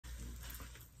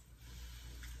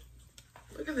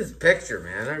at this picture,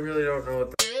 man. I really don't know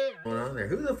what the f going on there.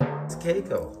 Who the f is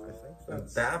Keiko? I think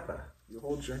that's Bappa. You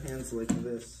hold your hands like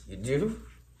this. You do?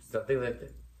 Something like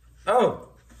that. Oh!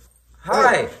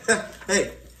 Hi!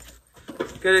 Hey!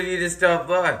 Good of you to stop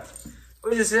by.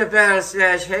 We're just at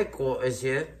BattleSmash headquarters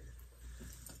here.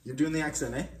 You're doing the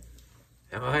accent, eh?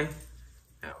 Am I?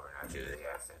 No, we're not doing the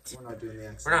accent. We're not doing the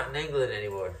accent. We're not in England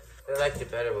anymore. I liked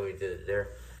it better when we did it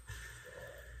there.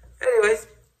 Anyways.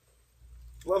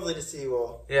 Lovely to see you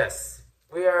all. Yes.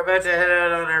 We are about to head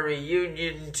out on our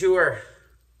reunion tour.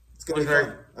 It's gonna be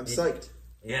fun. I'm psyched.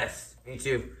 Yes, me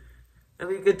too.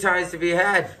 There'll be good times to be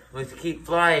had with Keep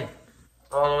Flying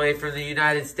all the way from the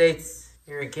United States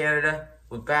here in Canada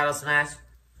with BattleSmash.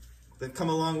 They've come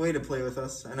a long way to play with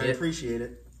us, and I appreciate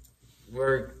it.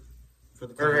 We're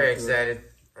very excited.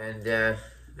 And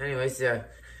anyways, you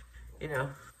know,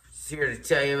 just here to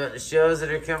tell you about the shows that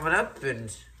are coming up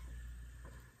and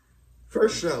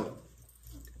first show.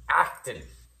 Acton.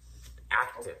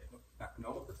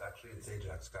 No, it's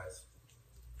Ajax, guys.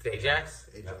 Ajax?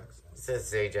 Ajax. It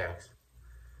says Ajax.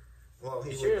 Well,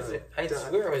 You sure I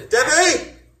swear it was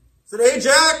Debbie! Is it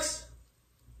Ajax?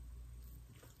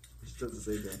 It says it's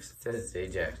Ajax. It says it's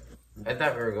Ajax. I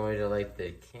thought we were going to like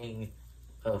the King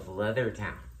of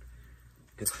Leathertown.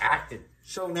 Because Acton.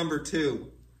 Show number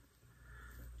 2.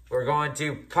 We're going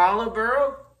to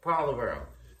Paulaboro? Paulaboro.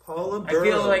 I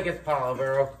feel like it's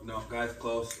Paulaboro. No, guys,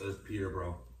 close. It's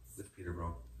Peterborough. It's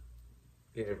Peterborough.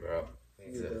 Peterborough.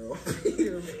 Peterborough.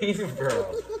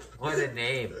 Peterborough. What a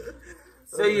name.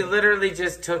 So you literally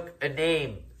just took a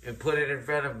name and put it in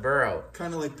front of borough.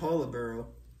 Kind of like Paulaboro.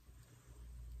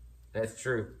 That's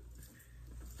true.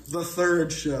 The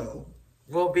third show.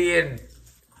 We'll be in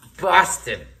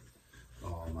Boston.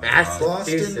 Oh my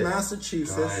Massachusetts. Boston,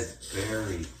 Massachusetts.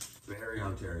 Guys, Barry,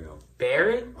 Ontario.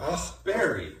 Barry?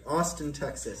 Barry. Austin,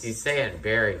 Texas. He's saying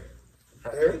Barry.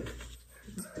 Barry?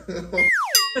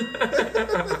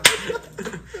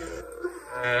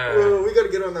 Whoa, we gotta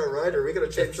get on that rider. We gotta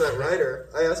change that rider.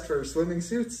 I asked for swimming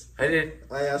suits. I did.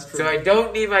 I asked for... So I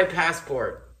don't need my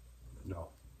passport. No.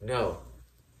 No.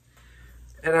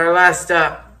 And our last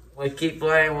stop, we keep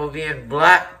playing, we'll be in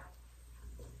The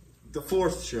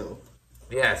fourth show.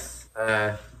 Yes.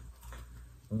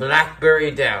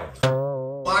 Blackberry Down.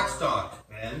 Blackstock,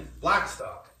 man.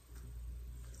 Blackstock.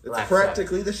 It's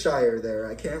practically the Shire there.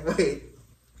 I can't wait.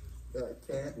 I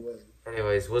can't wait.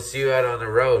 Anyways, we'll see you out on the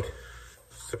road.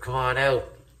 So come on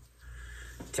out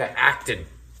to Acton,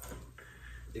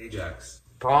 Ajax.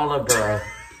 Paulaboro,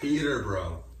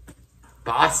 Peterborough.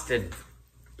 Boston,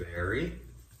 Barry.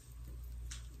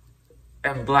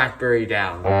 and Blackberry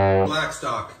Down.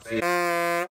 Blackstock.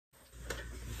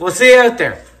 We'll see you out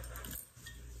there.